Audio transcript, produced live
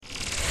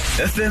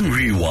FM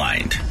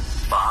Rewind.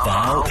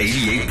 File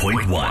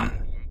 88.1.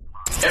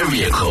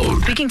 Area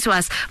code. Speaking to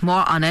us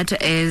more on it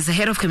is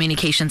Head of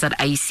Communications at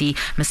IEC,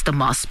 Mr.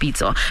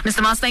 Pitso.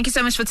 Mr. Mas, thank you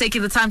so much for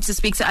taking the time to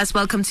speak to us.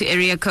 Welcome to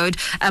Area Code,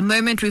 a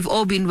moment we've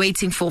all been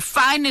waiting for.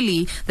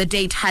 Finally, the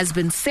date has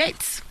been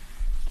set.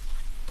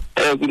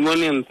 Good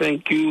morning, and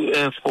thank you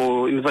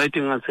for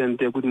inviting us, and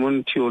good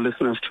morning to your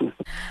listeners too.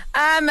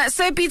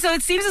 So, Pitso,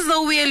 it seems as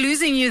though we are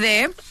losing you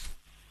there.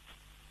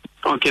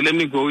 Okay, let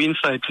me go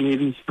inside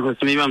maybe, because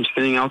maybe I'm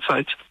standing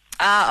outside.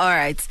 All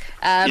right.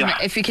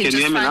 If you can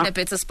just find now? a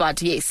better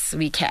spot. Yes,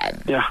 we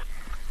can. Yeah.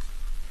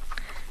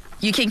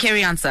 You can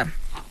carry on, sir.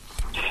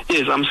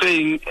 Yes, I'm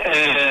saying,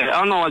 I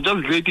don't know, I'm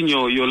just greeting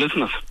your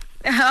listeners.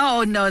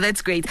 Oh, no,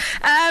 that's great.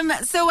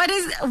 So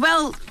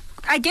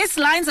I guess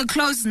lines are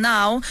closed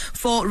now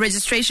for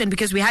registration,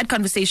 because we had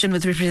conversation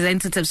with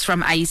representatives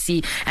from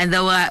IEC, and they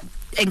were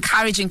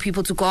encouraging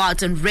people to go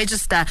out and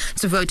register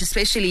to vote,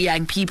 especially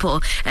young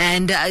people.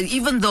 And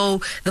even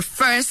though the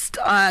first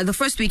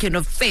weekend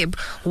of Feb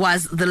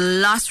was the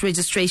last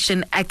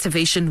registration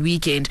activation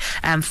weekend,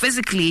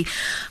 physically,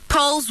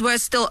 polls were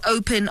still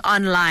open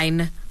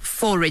online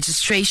for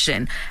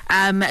registration.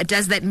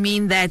 Does that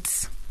mean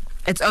that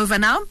it's over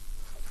now?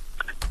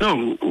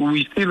 No,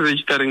 we're still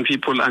registering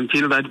people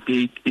until that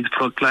date is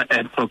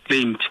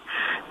proclaimed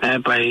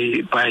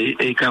by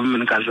a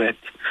government gazette.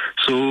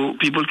 So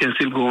people can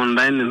still go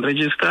online and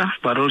register,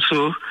 but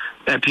also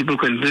people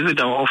can visit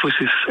our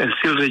offices and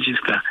still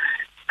register.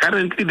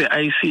 Currently, the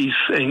IC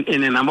is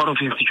in a number of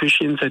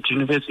institutions, at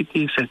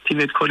universities, at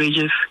TVET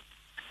colleges,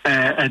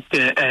 at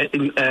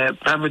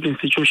private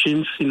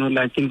institutions,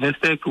 like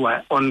Investec, who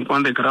are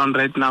on the ground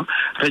right now,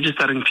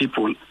 registering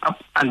people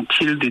up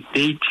until the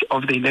date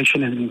of the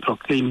election has been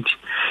proclaimed.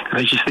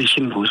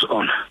 Registration goes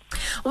on.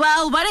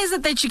 Well, what is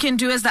it that you can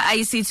do as the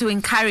IEC to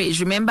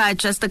encourage? Remember,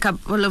 just a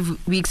couple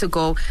of weeks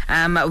ago,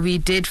 we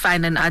did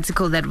find an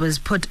article that was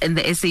put in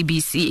the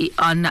SABC,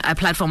 on a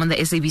platform on the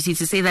SABC,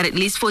 to say that at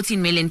least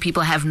 14 million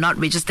people have not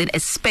registered,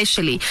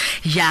 especially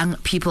young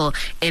people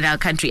in our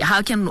country.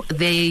 How can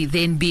they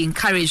then be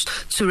encouraged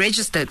to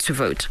register to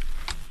vote?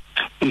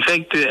 In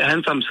fact,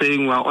 hence I'm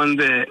saying we're on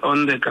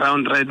the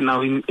ground right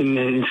now in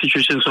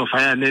institutions of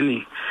higher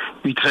learning.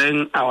 We're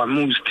trying our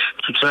most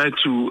to try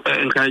to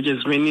encourage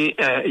as many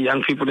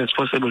young people as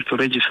possible to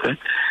register.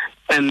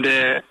 And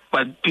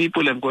but young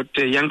people have got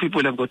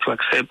to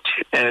accept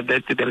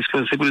that the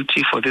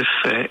responsibility for this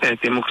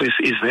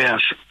democracy is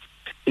theirs.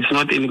 It's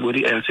not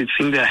anybody else. It's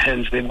in their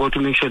hands. They've got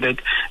to make sure that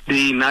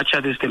they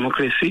nurture this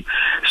democracy,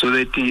 so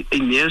that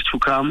in years to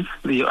come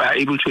they are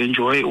able to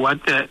enjoy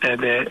what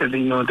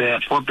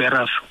the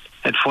forebearers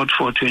had fought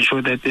for, to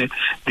ensure that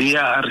they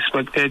are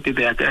respected,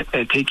 they are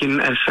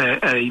taken as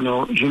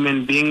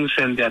human beings,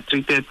 and they are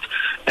treated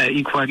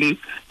equally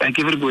like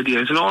everybody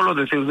else. And all of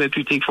the things that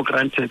we take for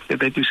granted,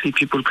 that you see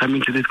people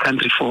coming to this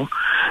country for,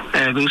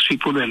 those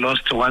people were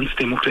lost once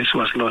democracy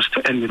was lost.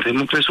 And the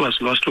democracy was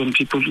lost when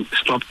people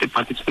stopped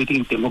participating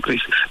in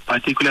democracy,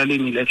 particularly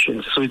in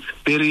elections. So it's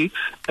very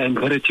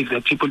imperative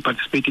that people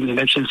participate in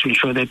elections to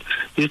ensure that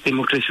this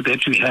democracy that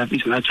we have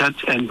is nurtured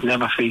and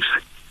never fails.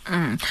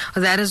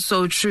 That is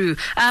so true.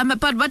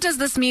 But what does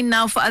this mean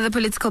now for other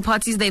political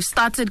parties? They've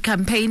started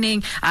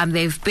campaigning.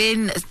 They've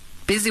been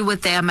busy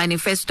with their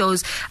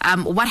manifestos.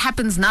 What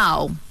happens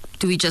now?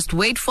 Do we just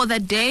wait for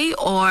that day,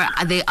 or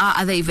are there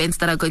other events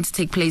that are going to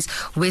take place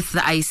with the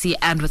IEC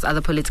and with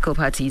other political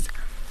parties?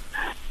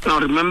 Now,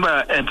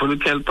 remember,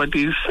 political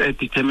parties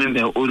determine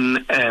their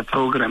own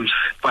programs,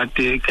 but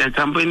the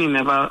campaigning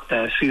never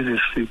ceases.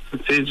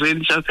 It's really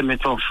just a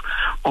matter of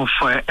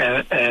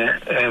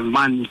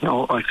money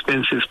or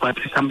expenses, but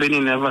the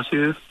campaigning never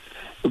ceases.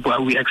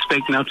 But we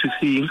expect now to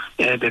see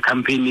the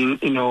campaigning,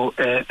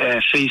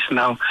 phase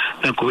now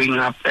going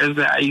up. As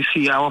the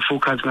IEC, our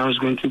focus now is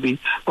going to be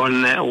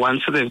on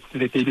once the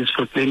date is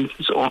proclaimed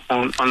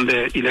on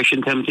the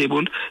election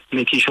timetable,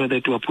 making sure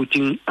that we are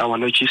putting our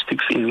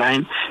logistics in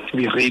line to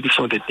be ready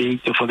for the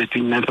date for the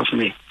 29th of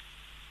May.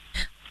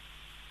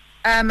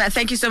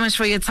 Thank you so much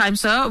for your time,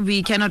 sir.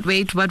 We cannot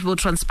wait what will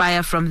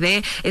transpire from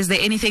there. Is there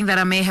anything that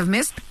I may have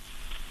missed?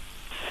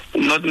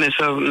 Not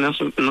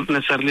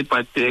necessarily,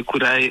 but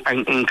could I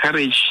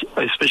encourage,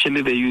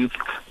 especially the youth,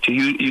 to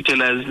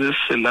utilize this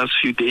last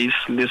few days,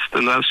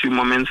 the last few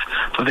moments,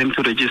 for them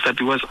to register,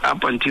 because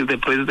up until the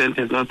president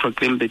has not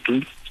proclaimed the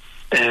date,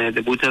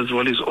 the voters'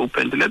 roll is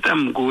open. Let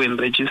them go and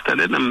register.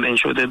 Let them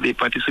ensure that they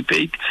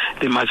participate.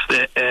 They must,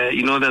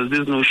 there's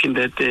this notion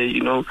that,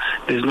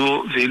 there's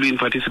no value in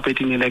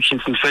participating in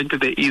elections. In fact,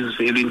 there is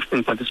value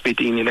in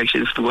participating in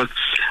elections, because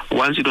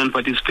once you don't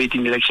participate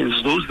in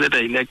elections, those that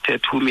are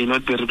elected who may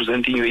not be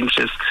representing your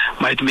interests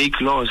might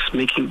make laws to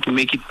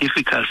make it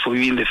difficult for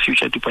you in the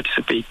future to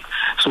participate.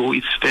 So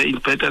it's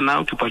better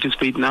now to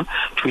participate now,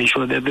 to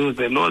ensure that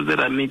the laws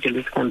that are made in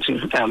this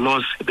country are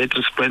laws that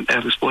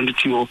respond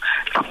to your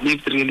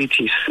lived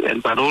realities,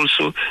 but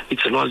also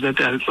it's laws that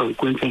are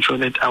going to ensure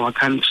that our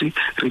country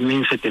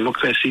remains a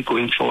democracy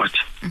going forward.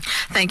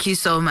 Thank you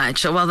so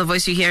much. Well, the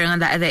voice you're hearing on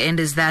the other end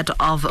is that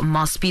of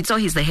Pitso.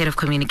 He's the head of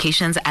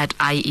communications at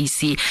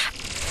IEC.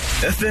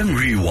 FM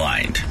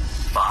Rewind.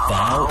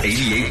 Vow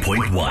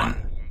 88.1.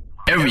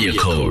 Area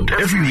code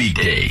every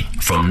weekday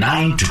from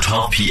 9 to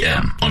 12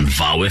 p.m. on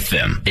Vow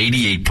FM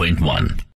 88.1.